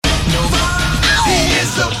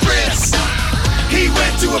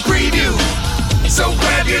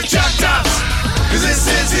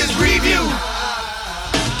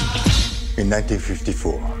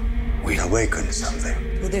1954, we awakened something.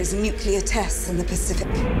 Well, there's nuclear tests in the Pacific.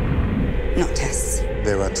 Not tests.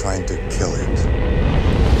 They were trying to kill it.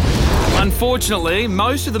 Unfortunately,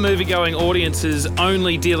 most of the movie-going audience's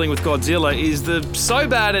only dealing with Godzilla is the so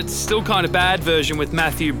bad it's still kind of bad version with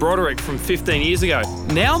Matthew Broderick from 15 years ago.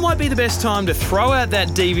 Now might be the best time to throw out that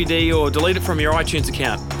DVD or delete it from your iTunes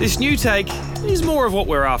account. This new take is more of what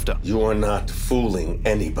we're after. You are not fooling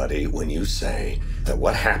anybody when you say that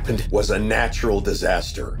what happened was a natural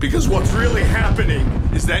disaster. Because what's really happening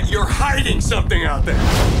is that you're hiding something out there.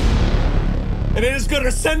 And it is going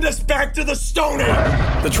to send us back to the Stone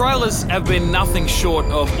Age. The trailers have been nothing short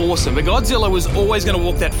of awesome, but Godzilla was always going to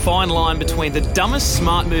walk that fine line between the dumbest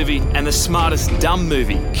smart movie and the smartest dumb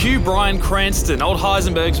movie. Cue Bryan Cranston. Old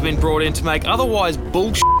Heisenberg's been brought in to make otherwise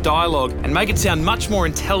bullshit dialogue and make it sound much more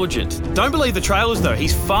intelligent. Don't believe the trailers though,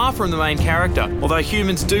 he's far from the main character, although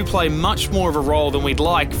humans do play much more of a role than we'd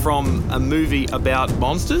like from a movie about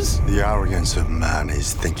monsters. The arrogance of man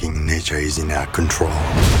is thinking nature is in our control.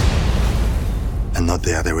 And not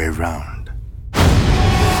the other way around.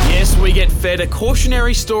 Yes, we get fed a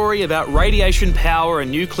cautionary story about radiation power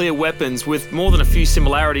and nuclear weapons with more than a few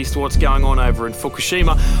similarities to what's going on over in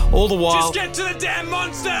Fukushima, all the while... Just get to the damn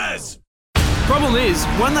monsters! Problem is,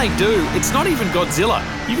 when they do, it's not even Godzilla.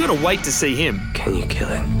 You've got to wait to see him. Can you kill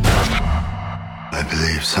it? I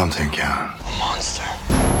believe something can. A monster.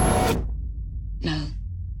 No.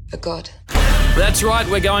 A god. That's right,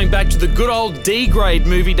 we're going back to the good old D-grade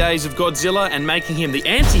movie days of Godzilla and making him the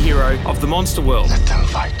anti-hero of the monster world. Let them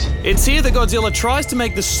fight. It's here that Godzilla tries to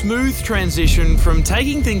make the smooth transition from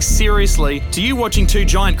taking things seriously to you watching two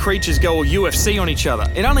giant creatures go all UFC on each other.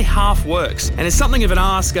 It only half works, and it's something of an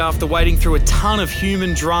ask after wading through a ton of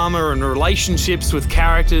human drama and relationships with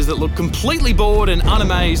characters that look completely bored and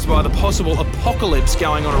unamazed by the possible apocalypse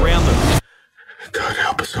going on around them. God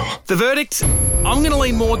help us all. The verdict? I'm going to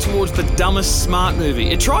lean more towards the dumbest smart movie.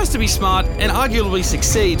 It tries to be smart and arguably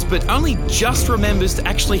succeeds, but only just remembers to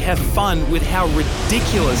actually have fun with how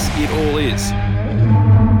ridiculous it all is.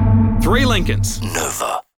 3 Lincolns.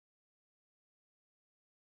 Nova.